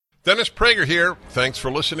Dennis Prager here. Thanks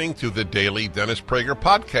for listening to the Daily Dennis Prager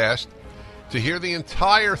Podcast. To hear the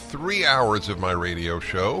entire 3 hours of my radio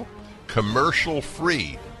show,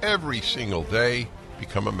 commercial-free, every single day,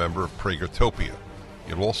 become a member of Pragertopia.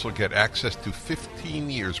 You'll also get access to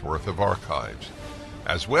 15 years' worth of archives,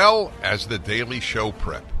 as well as the daily show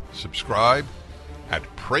prep. Subscribe at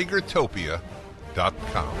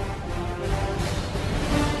Pragertopia.com.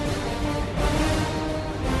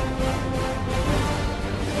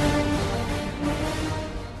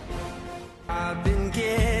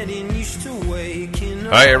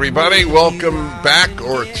 Hi, everybody. Welcome back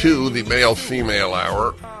or to the Male-Female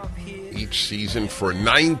Hour. Each season for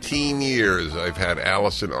 19 years, I've had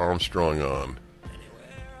Alison Armstrong on.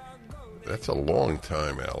 That's a long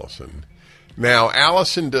time, Alison. Now,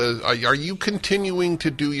 Alison, are you continuing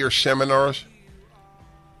to do your seminars?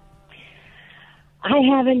 I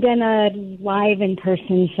haven't done a live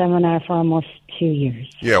in-person seminar for almost 2 years.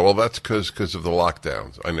 Yeah, well, that's because of the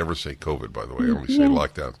lockdowns. I never say COVID, by the way. I only say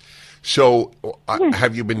lockdowns. So,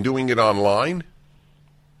 have you been doing it online?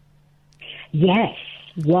 Yes,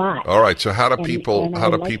 lots. All right. So, how do people? And I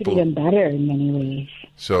like it even better in many ways.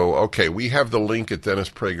 So, okay, we have the link at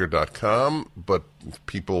DennisPrager.com, but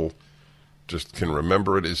people just can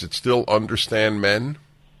remember it. Is it still Understand Men?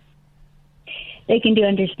 They can do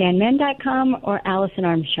UnderstandMen.com or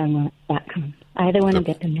AlisonArmstrong.com. Either one will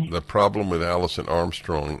get them there. The problem with Alison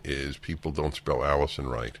Armstrong is people don't spell Alison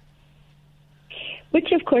right.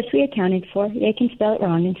 Which, of course, we accounted for. They can spell it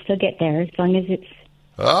wrong and still get there as long as it's...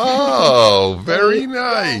 Oh, very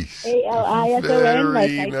nice. A-L-I-S-O-N, like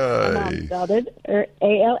very nice. Spelled it, or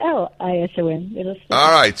A-L-L-I-S-O-N.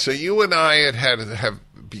 All right, so you and I have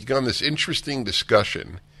begun this interesting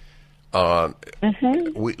discussion.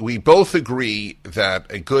 We both agree that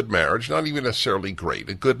a good marriage, not even necessarily great,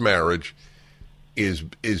 a good marriage is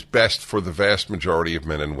best for the vast majority of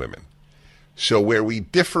men and women. So where we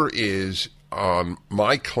differ is on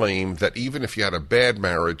my claim that even if you had a bad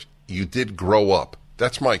marriage, you did grow up.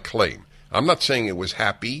 That's my claim. I'm not saying it was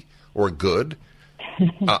happy or good.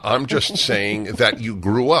 I'm just saying that you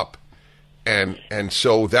grew up. And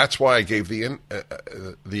so that's why I gave the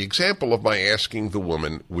example of my asking the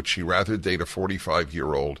woman, would she rather date a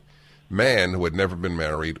 45-year-old man who had never been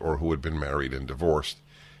married or who had been married and divorced?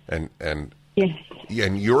 And yes.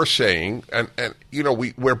 And you're saying, and you know,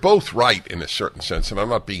 we're both right in a certain sense, and I'm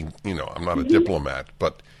not being, I'm not a diplomat,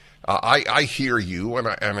 but I hear you, and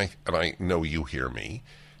I know you hear me.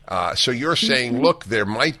 So you're saying, look, there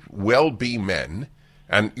might well be men,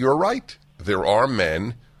 and you're right, there are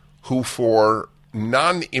men who, for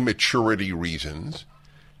non-immaturity reasons,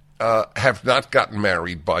 have not gotten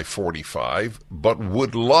married by 45, but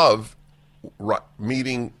would love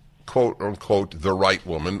meeting, quote unquote, the right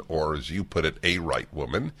woman, or as you put it, a right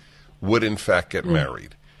woman, would in fact get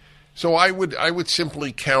married. So I would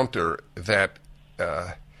simply counter that.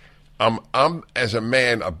 I'm as a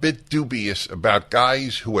man a bit dubious about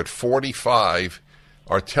guys who at 45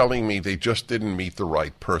 are telling me they just didn't meet the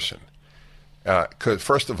right person. Because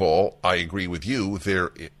first of all, I agree with you. There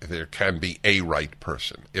can be a right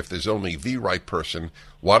person. If there's only the right person,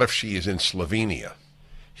 what if she is in Slovenia?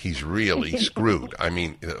 He's really screwed. I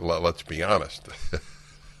mean, let's be honest.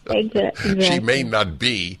 Exactly. She may not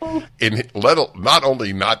be not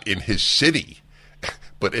only not in his city,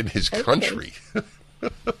 but in his country.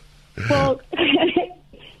 Well,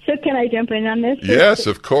 so can I jump in on this? Yes,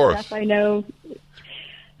 of course. Stuff I know.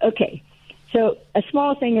 Okay. So a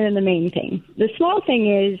small thing and then the main thing. The small thing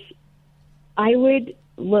is I would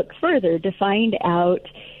look further to find out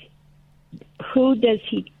who does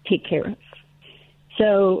he take care of.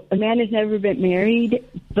 So a man has never been married,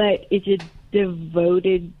 but is a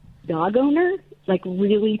devoted dog owner, like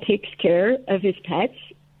really takes care of his pets.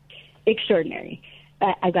 Extraordinary.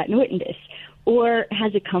 I've gotten to witness. Or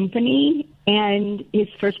has a company and his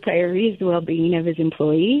first priority is the well-being of his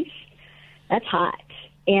employees. That's hot.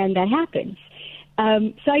 And that happens.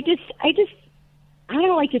 So I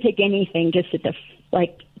don't like to take anything just at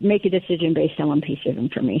make a decision based on one piece of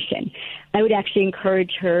information. I would actually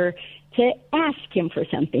encourage her to ask him for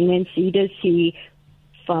something and see, does he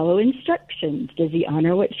follow instructions? Does he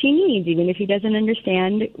honor what she needs, even if he doesn't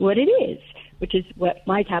understand what it is, which is what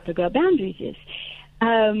my topic about boundaries is.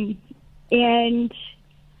 And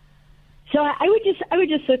so I would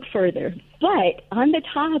just look further. But on the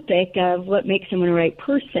topic of what makes someone a right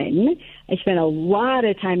person, I spent a lot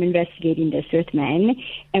of time investigating this with men,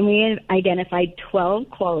 and we have identified 12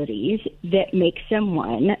 qualities that make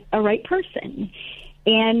someone a right person.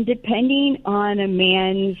 And depending on a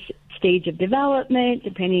man's stage of development,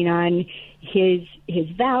 depending on his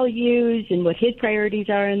values and what his priorities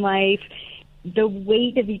are in life, the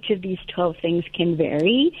weight of each of these 12 things can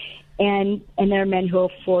vary, and there are men who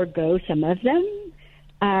will forego some of them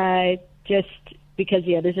just because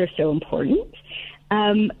the others are so important.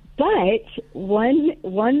 But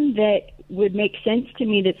one that would make sense to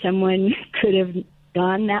me that someone could have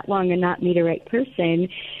gone that long and not meet a right person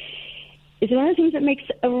is one of the things that makes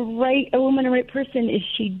a woman a right person is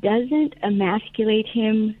she doesn't emasculate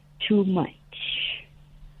him too much.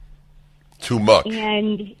 Too much.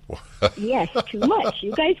 And yes, too much.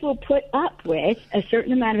 You guys will put up with a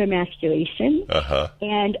certain amount of emasculation,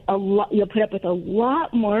 and you'll put up with a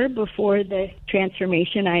lot more before the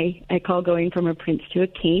transformation I call going from a prince to a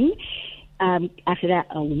king. After that,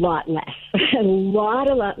 a lot less. a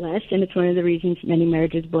lot less, and it's one of the reasons many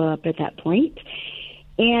marriages blow up at that point.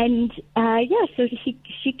 And, so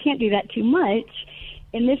she can't do that too much,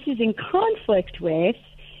 and this is in conflict with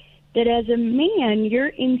that as a man, your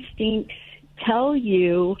instincts tell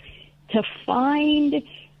you to find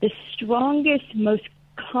the strongest, most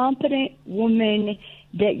competent woman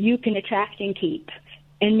that you can attract and keep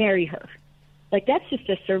and marry her. Like, that's just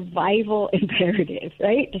a survival imperative,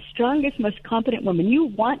 right? The strongest, most competent woman. You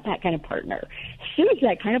want that kind of partner. Sue's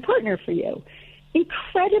that kind of partner for you.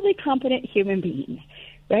 Incredibly competent human being,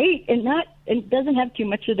 right? And doesn't have too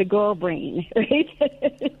much of the girl brain, right?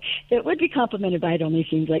 That would be complemented by it only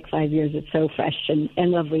seems like 5 years. It's so fresh and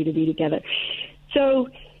lovely to be together. So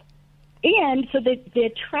the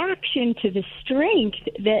attraction to the strength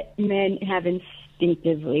that men have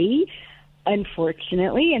instinctively,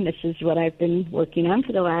 unfortunately, and this is what I've been working on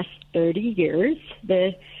for the last 30 years,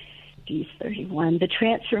 the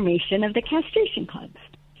transformation of the castration club.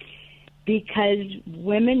 Because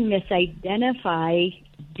women misidentify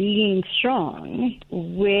being strong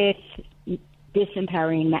with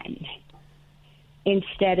disempowering men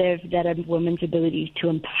instead of that a woman's ability to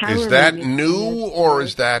empower. Is that new, or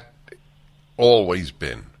is that always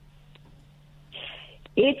been?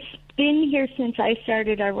 It's been here since I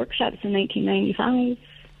started our workshops in 1995.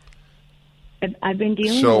 I've been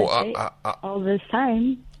dealing with it all this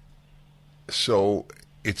time. So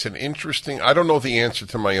it's an interesting... I don't know the answer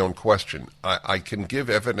to my own question. I can give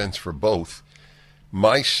evidence for both.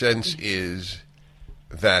 My sense is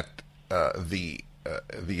that the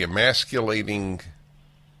emasculating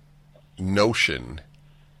notion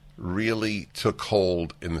really took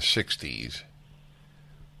hold in the 60s,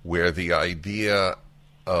 where the idea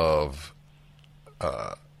of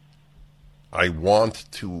I want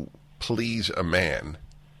to please a man,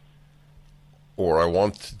 or I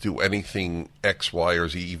want to do anything X, Y, or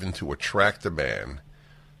Z, even to attract a man,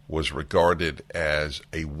 was regarded as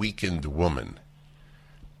a weakened woman.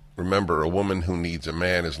 Remember, a woman who needs a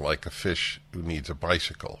man is like a fish who needs a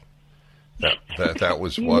bicycle. That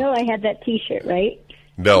was you what... You know I had that T-shirt, right?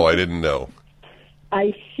 No, I didn't know.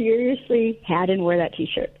 I seriously had and wore that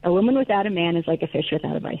T-shirt. A woman without a man is like a fish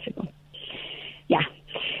without a bicycle. Yeah.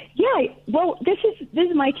 Well, this is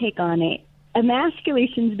my take on it.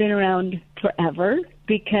 Emasculation's been around forever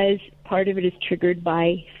because part of it is triggered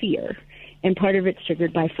by fear and part of it's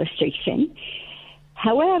triggered by frustration.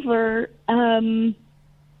 However,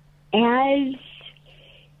 as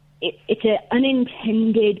it's an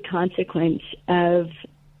unintended consequence of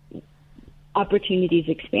opportunities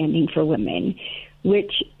expanding for women,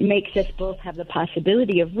 which makes us both have the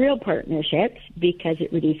possibility of real partnerships because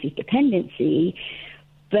it reduces dependency,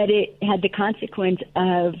 but it had the consequence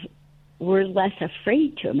of we're less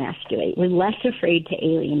afraid to emasculate. We're less afraid to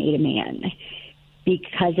alienate a man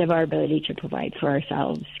because of our ability to provide for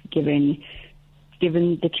ourselves, given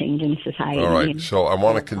the change in society. All right, so I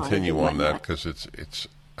want to continue on that because it's.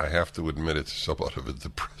 I have to admit it's somewhat of a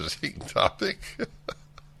depressing topic.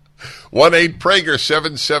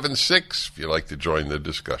 1-8-PRAGER-776 if you'd like to join the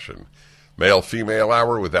discussion. Male-Female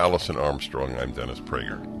Hour with Alison Armstrong. I'm Dennis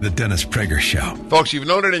Prager. The Dennis Prager Show. Folks, you've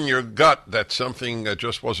known it in your gut that something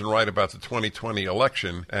just wasn't right about the 2020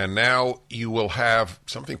 election, and now you will have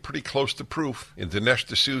something pretty close to proof. In Dinesh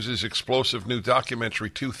D'Souza's explosive new documentary,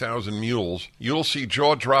 2,000 Mules, you'll see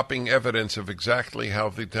jaw-dropping evidence of exactly how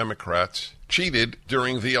the Democrats cheated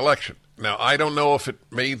during the election. Now, I don't know if it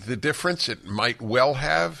made the difference. It might well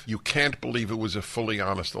have. You can't believe it was a fully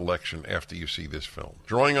honest election after you see this film.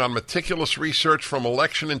 Drawing on meticulous research from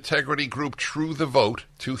election integrity group True the Vote,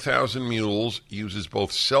 2,000 Mules uses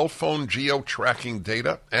both cell phone geo-tracking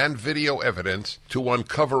data and video evidence to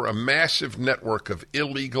uncover a massive network of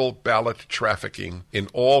illegal ballot trafficking in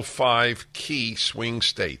all 5 key swing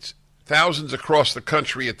states. Thousands across the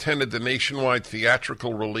country attended the nationwide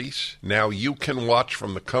theatrical release. Now you can watch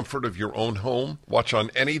from the comfort of your own home. Watch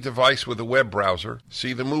on any device with a web browser.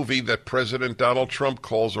 See the movie that President Donald Trump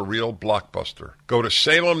calls a real blockbuster. Go to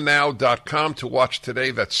salemnow.com to watch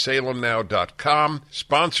today. That's salemnow.com.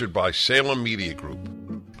 Sponsored by Salem Media Group.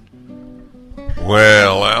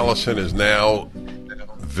 Well, Alison is now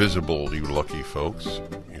visible, you lucky folks.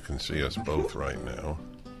 You can see us both right now.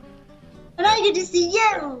 And I get to see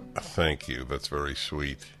you. Thank you. That's very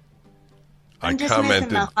sweet. I'm just missing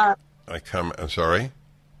the hug. I'm sorry?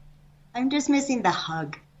 I'm just missing the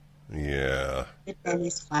hug. Yeah. The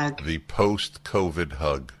Dennis hug. The post-COVID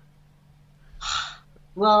hug.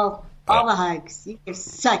 Well, all the hugs. You give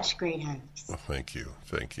such great hugs. Well, thank you.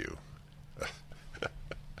 Thank you.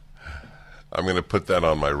 I'm going to put that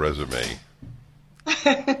on my resume.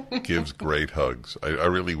 Gives great hugs. I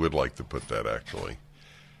really would like to put that, actually.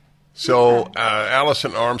 So,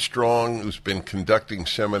 Alison Armstrong, who's been conducting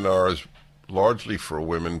seminars largely for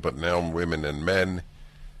women, but now women and men,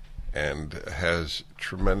 and has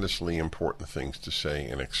tremendously important things to say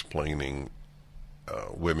in explaining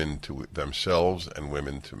women to themselves and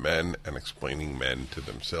women to men, and explaining men to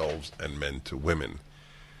themselves and men to women.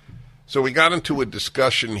 So we got into a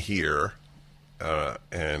discussion here,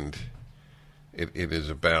 and it is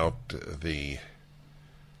about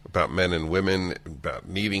about men and women, about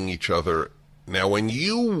needing each other. Now, when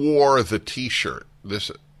you wore the T-shirt,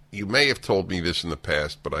 you may have told me this in the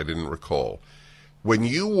past, but I didn't recall. When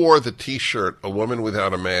you wore the T-shirt, "A woman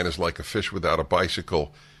without a man is like a fish without a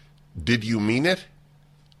bicycle," did you mean it?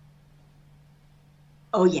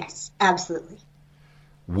 Oh, yes, absolutely.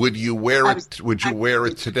 Would you wear it? Would you wear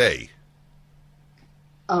it today?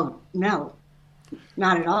 Oh, no,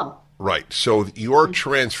 not at all. Right. So your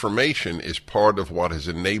transformation is part of what has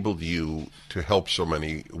enabled you to help so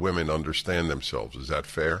many women understand themselves. Is that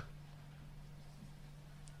fair?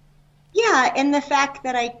 Yeah, and the fact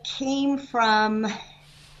that I came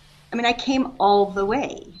all the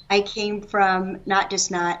way. I came from not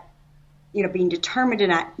being determined to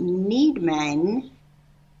not need men.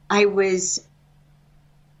 I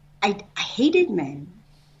hated men.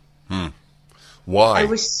 Why?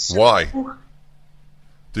 Why?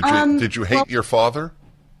 Did you hate your father?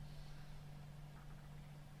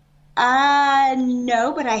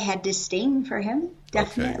 No, but I had disdain for him,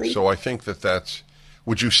 definitely. Okay, so I think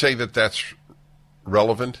would you say that that's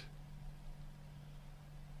relevant?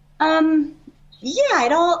 Yeah,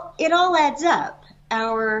 it all adds up.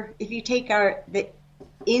 If you take the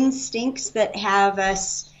instincts that have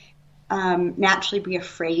us naturally be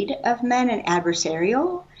afraid of men and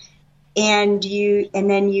adversarial, and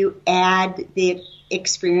then you add the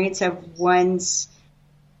experience of one's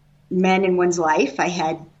men in one's life. I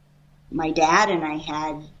had my dad and I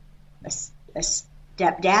had a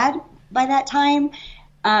stepdad by that time,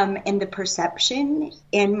 and the perception,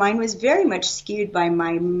 and mine was very much skewed by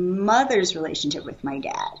my mother's relationship with my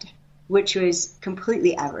dad, which was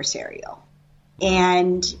completely adversarial.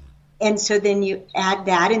 And so then you add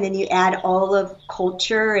that, and then you add all of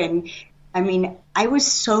culture, and I was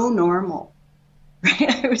so normal,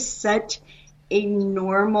 right? I was such a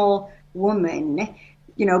normal woman,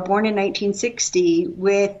 born in 1960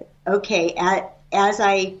 with, as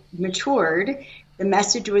I matured, the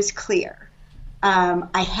message was clear.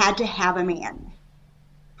 I had to have a man.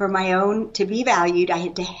 For my own, to be valued, I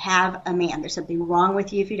had to have a man. There's something wrong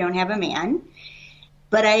with you if you don't have a man.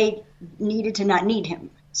 But I needed to not need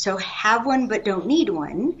him. So have one, but don't need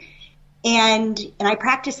one. And I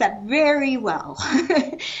practiced that very well.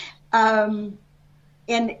 And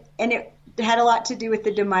it had a lot to do with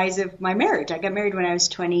the demise of my marriage. I got married when I was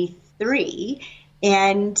 23.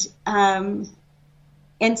 And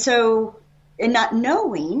not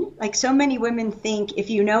knowing, like so many women think, if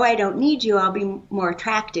you know I don't need you, I'll be more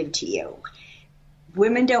attractive to you.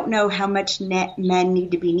 Women don't know how much men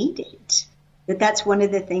need to be needed. That's one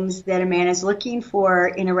of the things that a man is looking for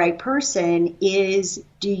in a right person is,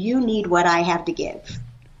 do you need what I have to give?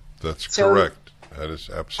 That's correct. That is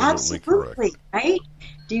absolutely correct. Right?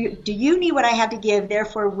 Do you need what I have to give?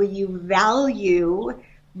 Therefore, will you value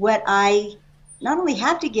what I not only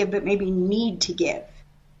have to give, but maybe need to give?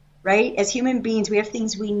 Right? As human beings, we have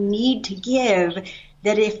things we need to give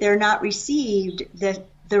that if they're not received,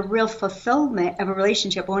 the real fulfillment of a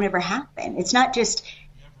relationship won't ever happen. It's not just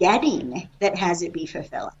getting that has it be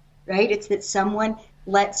fulfilling, right? It's that someone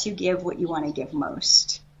lets you give what you want to give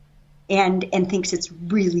most and thinks it's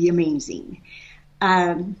really amazing.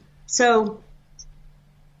 So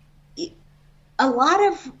a lot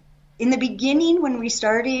of, in the beginning when we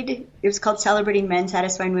started, it was called Celebrating Men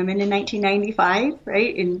Satisfying Women in 1995,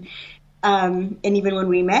 right? And and even when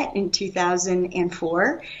we met in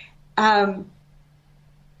 2004.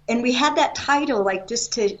 And we had that title, like,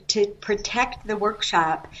 just to protect the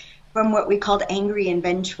workshop from what we called angry and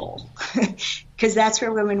vengeful, because that's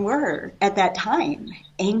where women were at that time,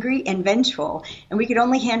 angry and vengeful. And we could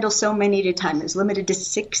only handle so many at a time. It was limited to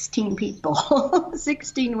 16 people,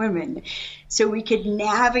 16 women. So we could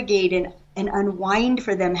navigate and unwind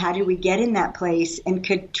for them. How did we get in that place, and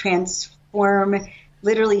could transform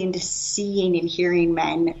literally into seeing and hearing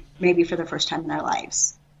men maybe for the first time in our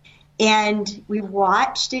lives. And we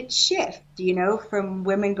watched it shift, from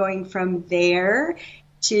women going from there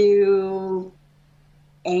to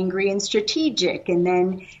angry and strategic. And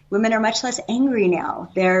then women are much less angry now.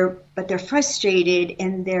 But they're frustrated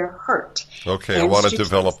and they're hurt. Okay, I want to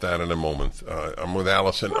develop that in a moment. I'm with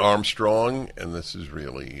Alison Armstrong, and this is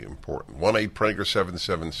really important.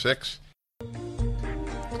 1-8-Prager-776.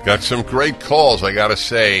 Got some great calls, I got to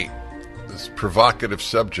say. This provocative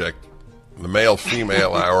subject, the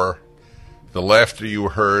male-female hour. The laughter you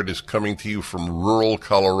heard is coming to you from rural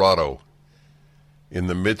Colorado in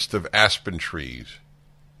the midst of aspen trees.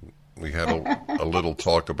 We had a little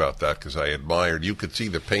talk about that because I admired. You could see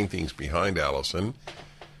the paintings behind Alison.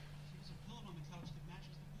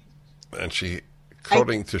 And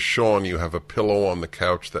according to Sean, you have a pillow on the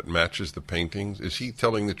couch that matches the paintings. Is he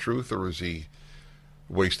telling the truth, or is he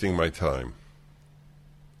wasting my time?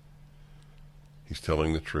 He's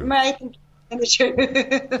telling the truth. I think the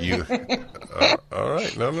truth. You, all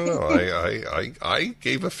right. No. I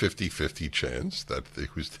gave a 50-50 chance that he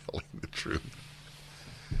was telling the truth.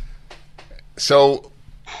 So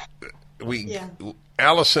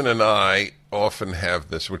Alison and I often have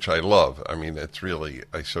this, which I love. I mean, it's really,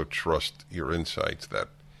 I so trust your insights that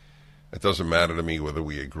it doesn't matter to me whether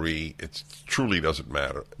we agree. It truly doesn't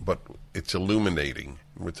matter, but it's illuminating.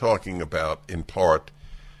 We're talking about, in part,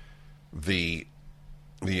 the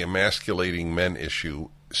emasculating men issue.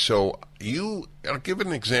 So I'll give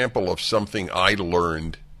an example of something I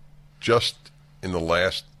learned just in the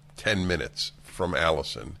last 10 minutes from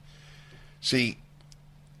Alison. See,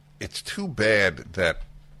 it's too bad that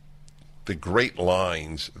the great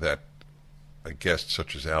lines that a guest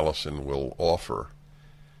such as Alison will offer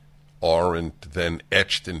aren't then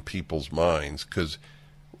etched in people's minds, because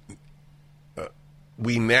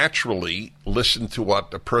we naturally listen to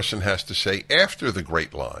what a person has to say after the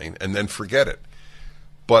great line and then forget it.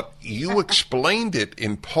 But you explained it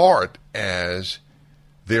in part as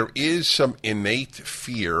there is some innate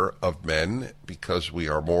fear of men because we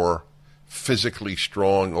are more physically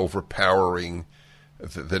strong, overpowering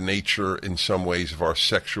the nature in some ways of our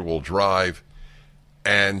sexual drive.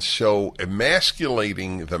 And so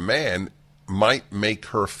emasculating the man might make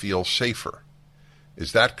her feel safer.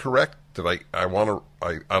 Is that correct?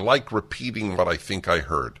 I like repeating what I think I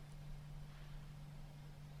heard.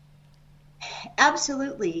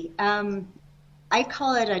 Absolutely. I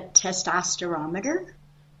call it a testosterometer.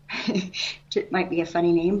 It might be a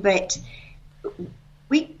funny name, but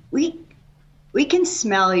we can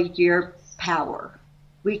smell your power.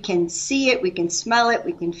 We can see it, we can smell it,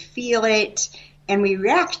 we can feel it, and we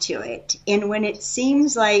react to it. And when it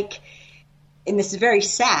seems like, and this is very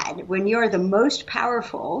sad, when you're the most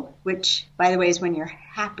powerful, which, by the way, is when you're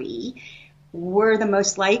happy, we're the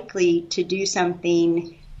most likely to do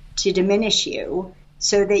something to diminish you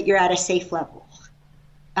so that you're at a safe level.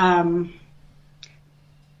 That's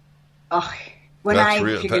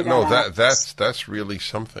really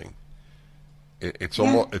something. It's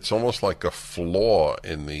almost like a flaw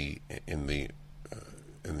in the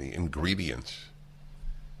ingredients.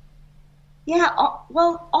 Yeah,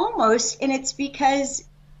 well, almost, and it's because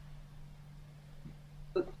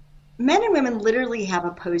men and women literally have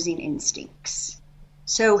opposing instincts.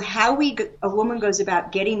 So how a woman goes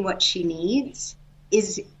about getting what she needs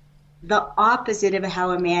is the opposite of how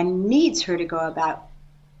a man needs her to go about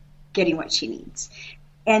getting what she needs.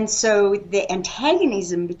 And so the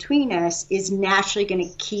antagonism between us is naturally going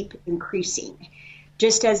to keep increasing,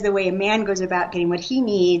 just as the way a man goes about getting what he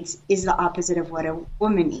needs is the opposite of what a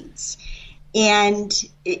woman needs. And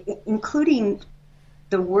including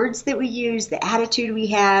the words that we use, the attitude we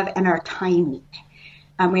have, and our timing.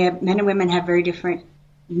 We have men and women have very different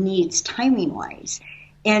needs timing-wise.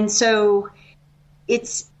 And so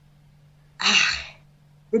it's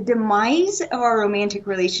the demise of our romantic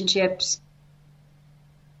relationships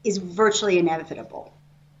is virtually inevitable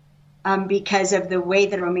because of the way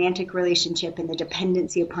that a romantic relationship and the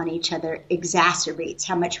dependency upon each other exacerbates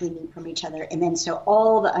how much we need from each other. And then so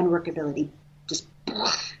all the unworkability just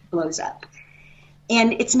blows up.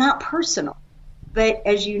 And it's not personal. But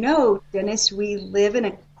as you know, Dennis, we live in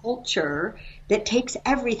a culture that takes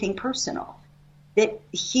everything personal. That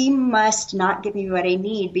he must not give me what I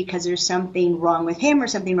need because there's something wrong with him or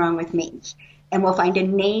something wrong with me. And we'll find a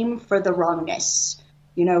name for the wrongness.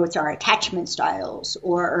 You know, it's our attachment styles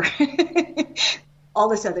or all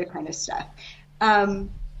this other kind of stuff.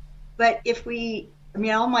 But if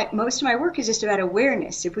most of my work is just about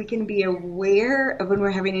awareness. If we can be aware of when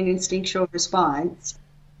we're having an instinctual response,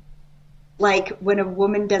 like when a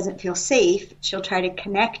woman doesn't feel safe, she'll try to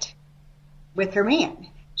connect with her man.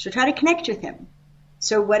 She'll try to connect with him.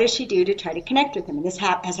 So what does she do to try to connect with him? And this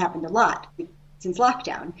has happened a lot since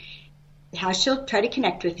lockdown. How she'll try to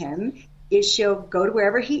connect with him is she'll go to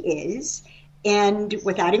wherever he is, and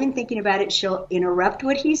without even thinking about it, she'll interrupt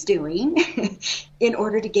what he's doing in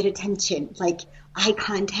order to get attention, like eye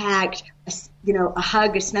contact, a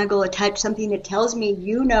hug, a snuggle, a touch, something that tells me,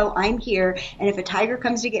 I'm here, and if a tiger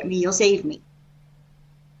comes to get me, you'll save me.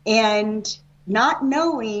 And not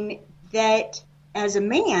knowing that as a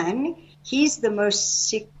man, he's the most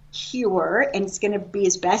secure and is going to be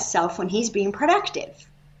his best self when he's being productive.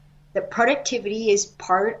 That productivity is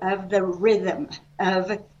part of the rhythm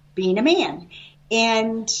of being a man.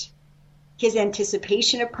 And his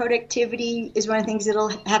anticipation of productivity is one of the things that'll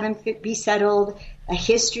have him be settled. A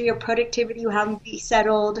history of productivity will have him be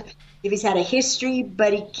settled. If he's had a history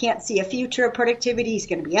but he can't see a future of productivity, he's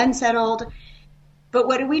going to be unsettled. But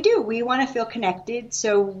what do? We want to feel connected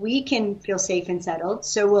so we can feel safe and settled.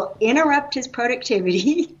 So we'll interrupt his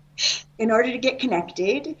productivity in order to get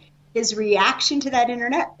connected. His reaction to that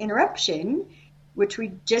interruption, which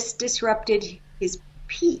we just disrupted his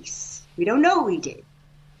peace. We don't know we did.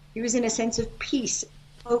 He was in a sense of peace,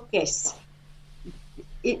 focus,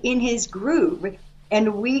 in his groove.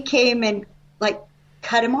 And we came and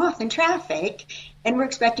cut him off in traffic, and we're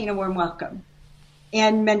expecting a warm welcome.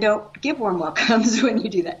 And men don't give warm welcomes when you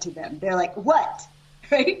do that to them. They're like, what?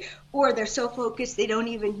 Right? Or they're so focused they don't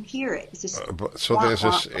even hear it. It's just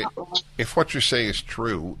if what you say is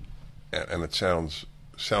true, and it sounds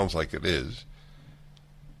like it is,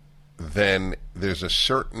 then there's a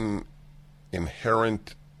certain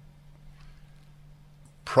inherent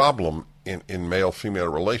problem in male-female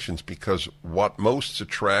relations, because what most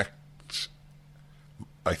attracts,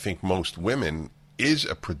 I think, most women is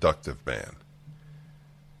a productive man.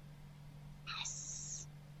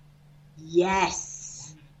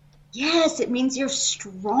 Yes, it means you're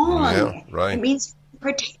strong. Yeah, right. It means you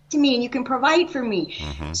protect me and you can provide for me.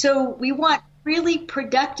 Mm-hmm. So we want really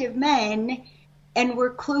productive men, and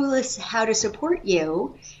we're clueless how to support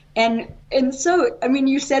you. And so,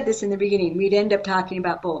 you said this in the beginning. We'd end up talking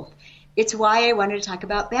about both. It's why I wanted to talk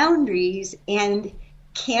about boundaries, and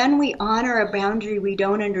can we honor a boundary we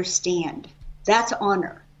don't understand? That's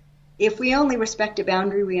honor. If we only respect a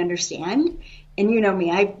boundary we understand, and you know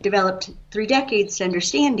me, I've developed 3 decades to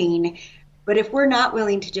understanding, but if we're not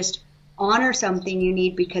willing to just honor something you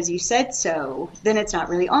need because you said so, then it's not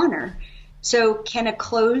really honor. So can a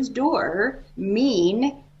closed door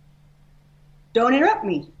mean don't interrupt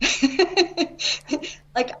me?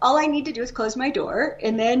 All I need to do is close my door,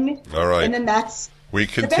 and then all right. And then that's we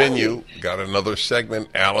continue. Got another segment.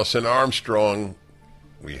 Alison Armstrong.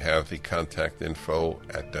 We have the contact info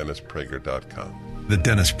at DennisPrager.com. The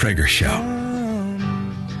Dennis Prager Show.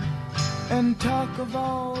 And talk of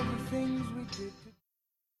all the things we did.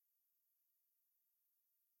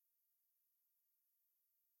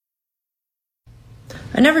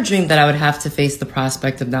 I never dreamed that I would have to face the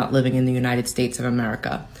prospect of not living in the United States of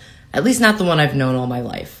America. At least not the one I've known all my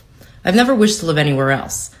life. I've never wished to live anywhere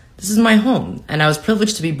else. This is my home, and I was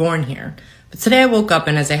privileged to be born here. But today I woke up,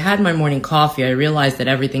 and as I had my morning coffee, I realized that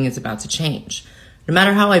everything is about to change. No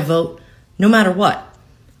matter how I vote, no matter what.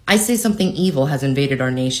 I say something evil has invaded our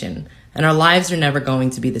nation, and our lives are never going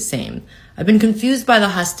to be the same. I've been confused by the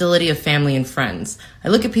hostility of family and friends. I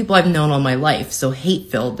look at people I've known all my life, so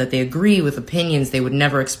hate-filled that they agree with opinions they would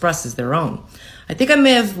never express as their own. I think I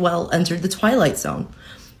may have, entered the twilight zone.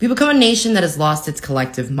 We become a nation that has lost its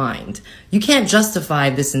collective mind. You can't justify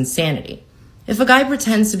this insanity. If a guy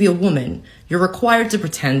pretends to be a woman, you're required to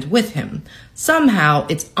pretend with him. Somehow,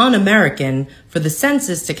 it's un-American for the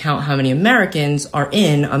census to count how many Americans are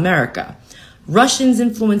in America. Russians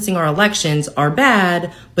influencing our elections are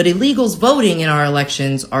bad, but illegals voting in our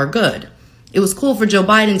elections are good. It was cool for Joe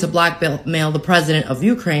Biden to blackmail the president of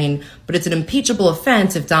Ukraine, but it's an impeachable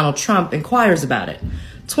offense if Donald Trump inquires about it.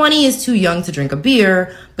 20 is too young to drink a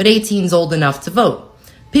beer, but 18 is old enough to vote.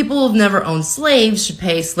 People who have never owned slaves should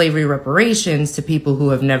pay slavery reparations to people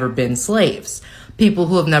who have never been slaves. People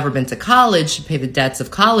who have never been to college should pay the debts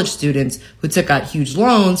of college students who took out huge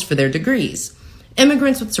loans for their degrees.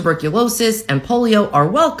 Immigrants with tuberculosis and polio are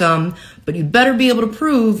welcome, but you'd better be able to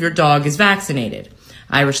prove your dog is vaccinated.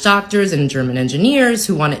 Irish doctors and German engineers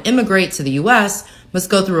who want to immigrate to the U.S. must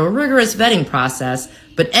go through a rigorous vetting process,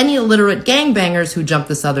 but any illiterate gangbangers who jump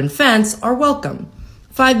the southern fence are welcome.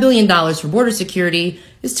 $5 billion for border security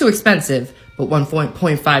is too expensive, but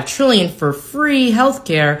 $1.5 trillion for free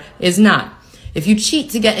healthcare is not. If you cheat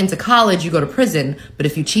to get into college, you go to prison, but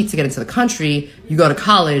if you cheat to get into the country, you go to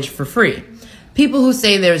college for free. People who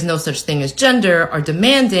say there is no such thing as gender are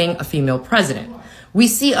demanding a female president. We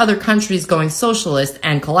see other countries going socialist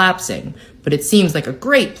and collapsing, but it seems like a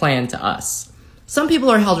great plan to us. Some people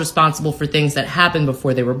are held responsible for things that happened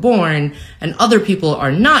before they were born, and other people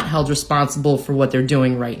are not held responsible for what they're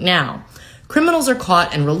doing right now. Criminals are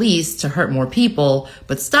caught and released to hurt more people,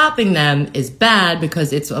 but stopping them is bad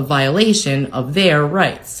because it's a violation of their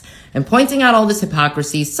rights. And pointing out all this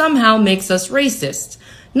hypocrisy somehow makes us racist.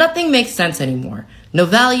 Nothing makes sense anymore. No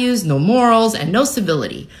values, no morals, and no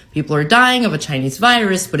civility. People are dying of a Chinese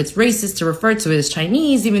virus, but it's racist to refer to it as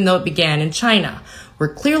Chinese even though it began in China.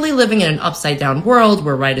 We're clearly living in an upside-down world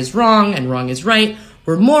where right is wrong and wrong is right,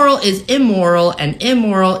 where moral is immoral and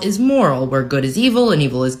immoral is moral, where good is evil and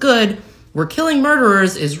evil is good, where killing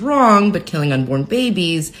murderers is wrong but killing unborn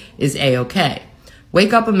babies is A-okay.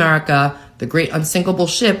 Wake up, America. The great unsinkable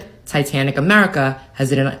ship, Titanic America, has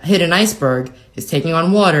hit an iceberg, is taking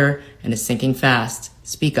on water, and is sinking fast.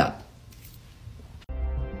 Speak up.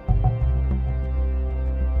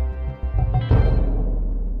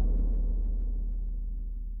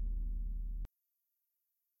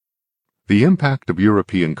 The impact of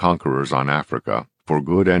European conquerors on Africa, for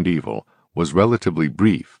good and evil, was relatively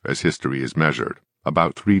brief as history is measured,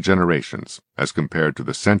 about 3 generations, as compared to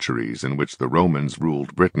the centuries in which the Romans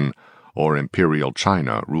ruled Britain, or Imperial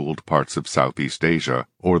China ruled parts of Southeast Asia,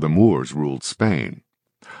 or the Moors ruled Spain.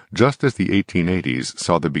 Just as the 1880s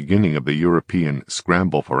saw the beginning of the European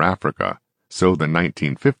scramble for Africa, so the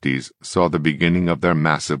 1950s saw the beginning of their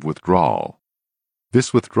massive withdrawal.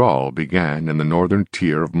 This withdrawal began in the northern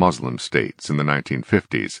tier of Muslim states in the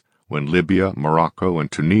 1950s, when Libya, Morocco, and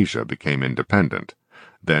Tunisia became independent,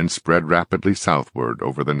 then spread rapidly southward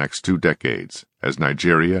over the next 2 decades, as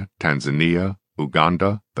Nigeria, Tanzania,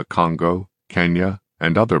 Uganda, the Congo, Kenya,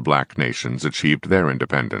 and other black nations achieved their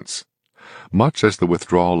independence. Much as the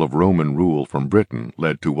withdrawal of Roman rule from Britain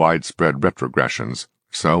led to widespread retrogressions,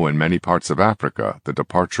 so in many parts of Africa the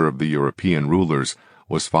departure of the European rulers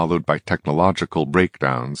was followed by technological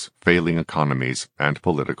breakdowns, failing economies, and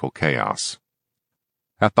political chaos.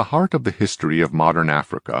 At the heart of the history of modern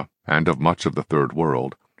Africa, and of much of the Third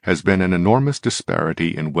World, has been an enormous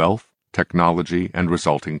disparity in wealth, technology, and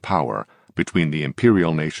resulting power between the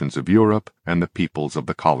imperial nations of Europe and the peoples of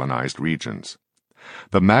the colonized regions.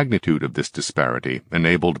 The magnitude of this disparity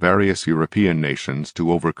enabled various European nations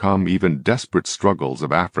to overcome even desperate struggles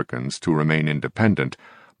of Africans to remain independent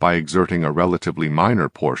by exerting a relatively minor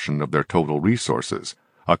portion of their total resources,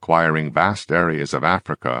 acquiring vast areas of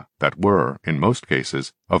Africa that were, in most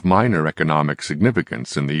cases, of minor economic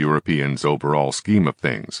significance in the Europeans' overall scheme of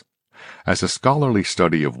things. As a scholarly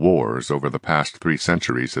study of wars over the past 3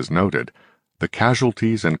 centuries has noted, the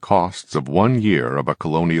casualties and costs of 1 year of a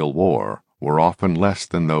colonial war were often less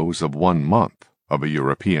than those of 1 month of a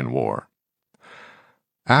European war.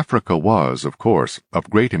 Africa was, of course, of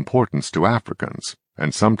great importance to Africans,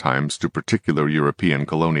 and sometimes to particular European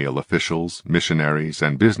colonial officials, missionaries,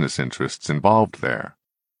 and business interests involved there.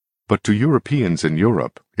 But to Europeans in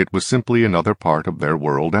Europe, it was simply another part of their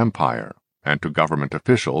world empire, and to government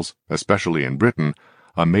officials, especially in Britain,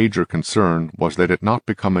 a major concern was that it not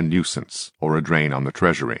become a nuisance or a drain on the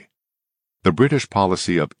treasury. The British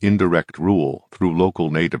policy of indirect rule through local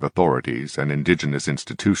native authorities and indigenous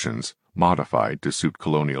institutions, modified to suit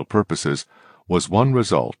colonial purposes, was one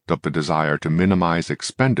result of the desire to minimize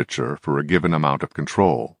expenditure for a given amount of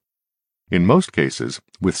control. In most cases,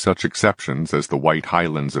 with such exceptions as the White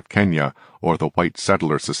Highlands of Kenya or the white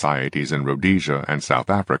settler societies in Rhodesia and South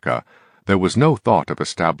Africa, there was no thought of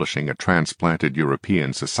establishing a transplanted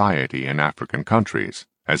European society in African countries,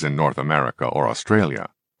 as in North America or Australia.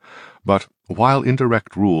 But while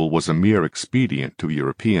indirect rule was a mere expedient to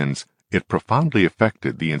Europeans, it profoundly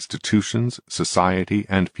affected the institutions, society,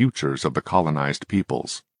 and futures of the colonized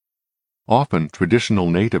peoples. Often traditional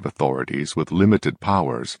native authorities with limited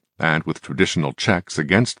powers, and with traditional checks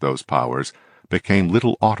against those powers, became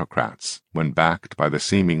little autocrats when backed by the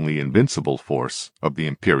seemingly invincible force of the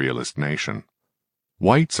imperialist nation.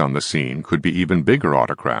 Whites on the scene could be even bigger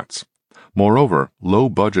autocrats. Moreover,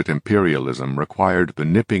 low-budget imperialism required the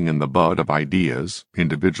nipping in the bud of ideas,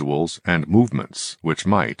 individuals, and movements which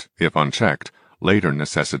might, if unchecked, later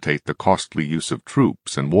necessitate the costly use of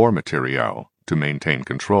troops and war materiel to maintain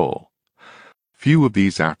control. Few of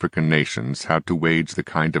these African nations had to wage the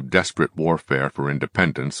kind of desperate warfare for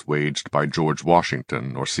independence waged by George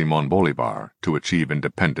Washington or Simón Bolívar to achieve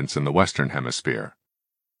independence in the Western Hemisphere.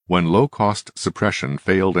 When low-cost suppression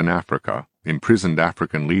failed in Africa, imprisoned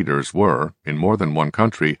African leaders were, in more than one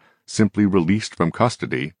country, simply released from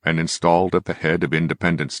custody and installed at the head of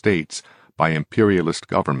independent states by imperialist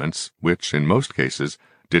governments which, in most cases,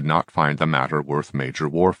 did not find the matter worth major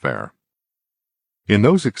warfare. In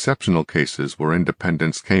those exceptional cases where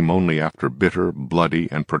independence came only after bitter, bloody,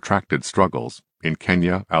 and protracted struggles, in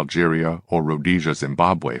Kenya, Algeria, or Rhodesia,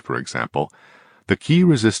 Zimbabwe, for example, the key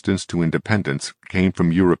resistance to independence came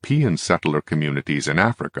from European settler communities in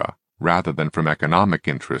Africa, rather than from economic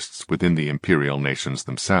interests within the imperial nations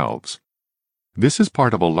themselves. This is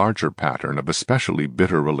part of a larger pattern of especially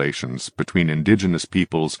bitter relations between indigenous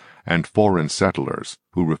peoples and foreign settlers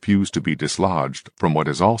who refuse to be dislodged from what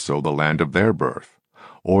is also the land of their birth,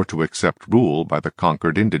 or to accept rule by the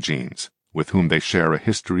conquered indigenes, with whom they share a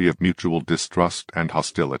history of mutual distrust and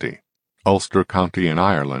hostility. Ulster County in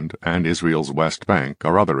Ireland and Israel's West Bank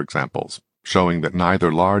are other examples, showing that neither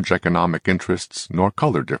large economic interests nor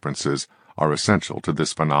color differences are essential to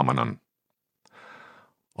this phenomenon.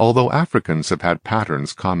 Although Africans have had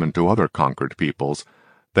patterns common to other conquered peoples,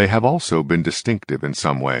 they have also been distinctive in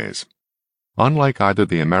some ways. Unlike either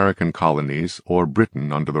the American colonies or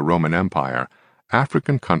Britain under the Roman Empire,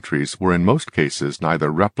 African countries were in most cases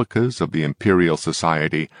neither replicas of the imperial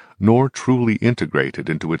society nor truly integrated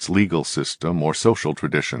into its legal system or social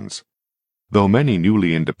traditions. Though many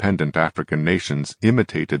newly independent African nations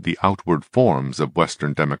imitated the outward forms of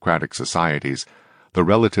Western democratic societies, the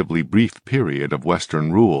relatively brief period of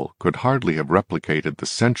Western rule could hardly have replicated the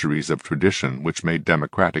centuries of tradition which made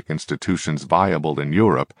democratic institutions viable in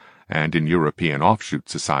Europe and in European offshoot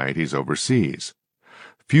societies overseas.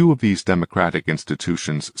 Few of these democratic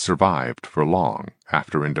institutions survived for long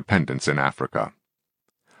after independence in Africa.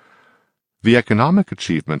 The economic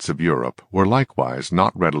achievements of Europe were likewise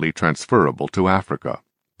not readily transferable to Africa,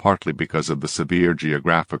 partly because of the severe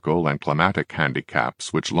geographical and climatic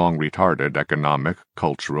handicaps which long retarded economic,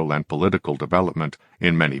 cultural, and political development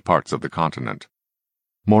in many parts of the continent.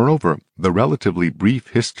 Moreover, the relatively brief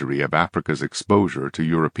history of Africa's exposure to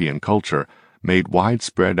European culture made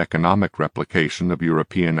widespread economic replication of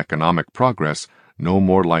European economic progress no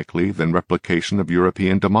more likely than replication of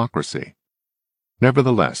European democracy.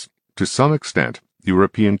 Nevertheless, to some extent,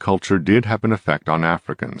 European culture did have an effect on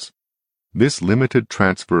Africans. This limited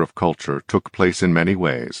transfer of culture took place in many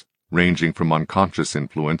ways, ranging from unconscious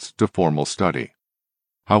influence to formal study.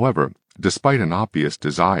 However, despite an obvious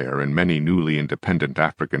desire in many newly independent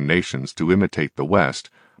African nations to imitate the West,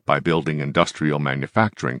 by building industrial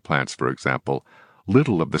manufacturing plants, for example,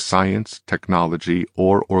 little of the science, technology,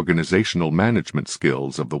 or organizational management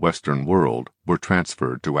skills of the Western world were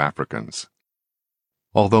transferred to Africans.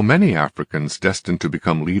 Although many Africans destined to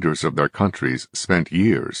become leaders of their countries spent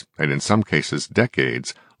years, and in some cases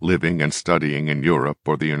decades, living and studying in Europe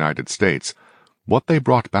or the United States, what they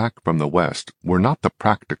brought back from the West were not the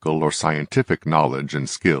practical or scientific knowledge and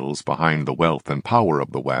skills behind the wealth and power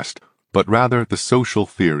of the West, but rather the social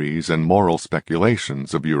theories and moral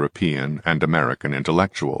speculations of European and American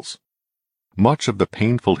intellectuals. Much of the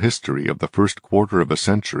painful history of the first quarter of a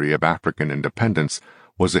century of African independence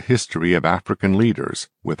was a history of African leaders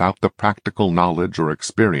without the practical knowledge or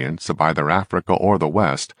experience of either Africa or the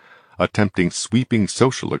West, attempting sweeping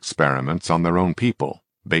social experiments on their own people,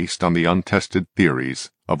 based on the untested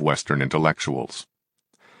theories of Western intellectuals.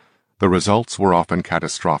 The results were often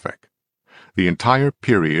catastrophic. The entire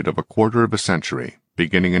period of a quarter of a century,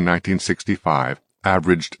 beginning in 1965,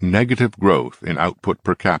 averaged negative growth in output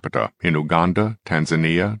per capita in Uganda,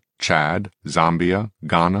 Tanzania, Chad, Zambia,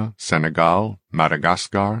 Ghana, Senegal,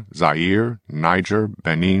 Madagascar, Zaire, Niger,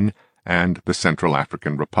 Benin, and the Central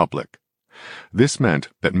African Republic. This meant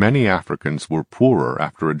that many Africans were poorer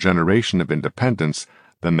after a generation of independence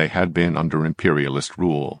than they had been under imperialist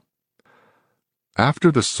rule.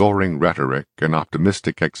 After the soaring rhetoric and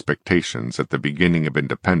optimistic expectations at the beginning of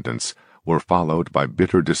independence were followed by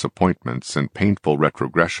bitter disappointments and painful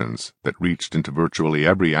retrogressions that reached into virtually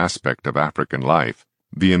every aspect of African life,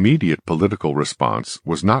 the immediate political response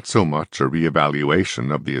was not so much a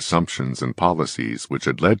reevaluation of the assumptions and policies which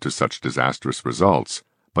had led to such disastrous results,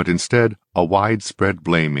 but instead a widespread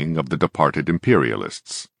blaming of the departed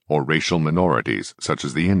imperialists, or racial minorities such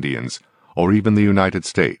as the Indians, or even the United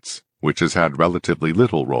States, which has had relatively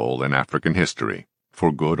little role in African history,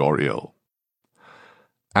 for good or ill.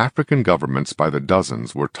 African governments by the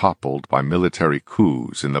dozens were toppled by military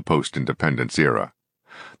coups in the post-independence era.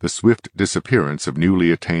 The swift disappearance of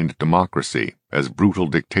newly attained democracy as brutal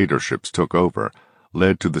dictatorships took over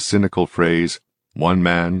led to the cynical phrase, "one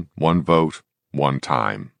man, one vote, one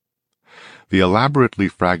time." The elaborately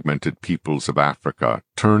fragmented peoples of Africa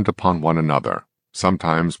turned upon one another,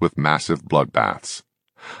 sometimes with massive bloodbaths.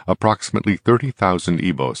 Approximately 30,000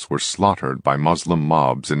 Igbos were slaughtered by Muslim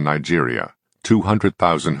mobs in Nigeria,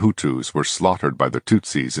 200,000 Hutus were slaughtered by the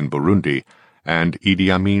Tutsis in Burundi, and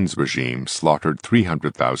Idi Amin's regime slaughtered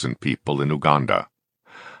 300,000 people in Uganda.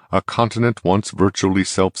 A continent once virtually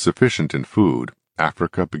self-sufficient in food,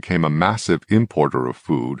 Africa became a massive importer of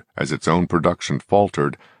food as its own production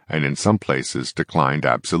faltered and in some places declined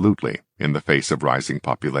absolutely in the face of rising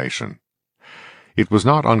population. It was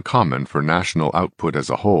not uncommon for national output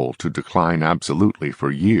as a whole to decline absolutely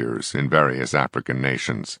for years in various African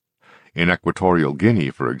nations. In Equatorial Guinea,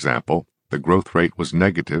 for example, the growth rate was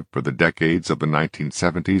negative for the decades of the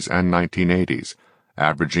 1970s and 1980s,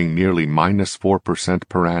 averaging nearly -4%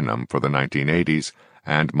 per annum for the 1980s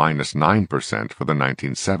and -9% for the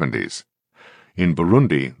 1970s. In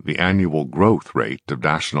Burundi, the annual growth rate of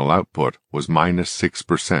national output was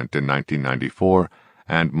 -6% in 1994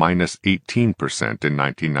 and -18% in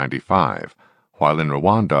 1995, while in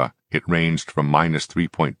Rwanda it ranged from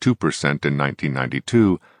 -3.2% in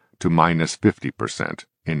 1992 to -50%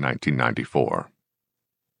 in 1994.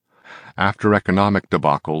 After economic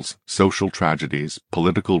debacles, social tragedies,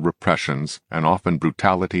 political repressions, and often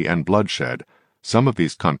brutality and bloodshed, some of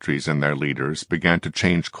these countries and their leaders began to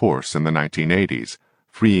change course in the 1980s,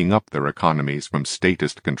 freeing up their economies from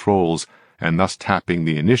statist controls and thus tapping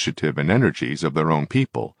the initiative and energies of their own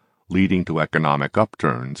people, leading to economic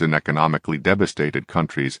upturns in economically devastated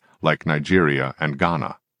countries like Nigeria and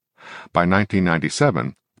Ghana. By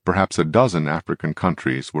 1997, perhaps a dozen African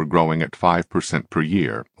countries were growing at 5% per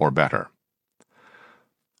year or better.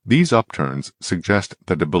 These upturns suggest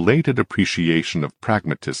that a belated appreciation of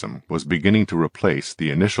pragmatism was beginning to replace the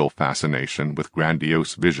initial fascination with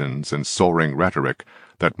grandiose visions and soaring rhetoric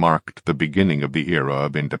that marked the beginning of the era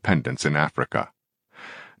of independence in Africa.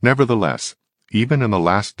 Nevertheless, even in the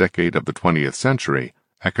last decade of the 20th century,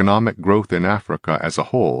 economic growth in Africa as a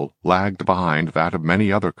whole lagged behind that of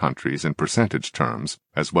many other countries in percentage terms,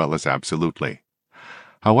 as well as absolutely.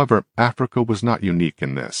 However, Africa was not unique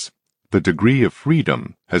in this. The degree of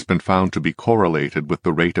freedom has been found to be correlated with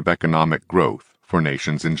the rate of economic growth for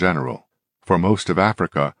nations in general. For most of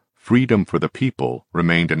Africa, freedom for the people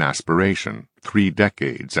remained an aspiration 3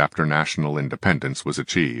 decades after national independence was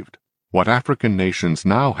achieved. What African nations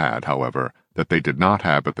now had, however, that they did not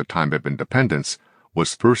have at the time of independence,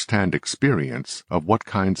 was first-hand experience of what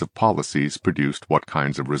kinds of policies produced what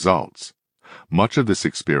kinds of results. Much of this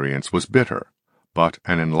experience was bitter, but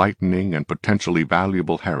an enlightening and potentially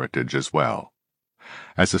valuable heritage as well.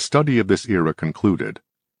 As a study of this era concluded,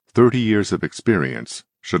 30 years of experience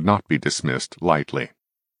should not be dismissed lightly.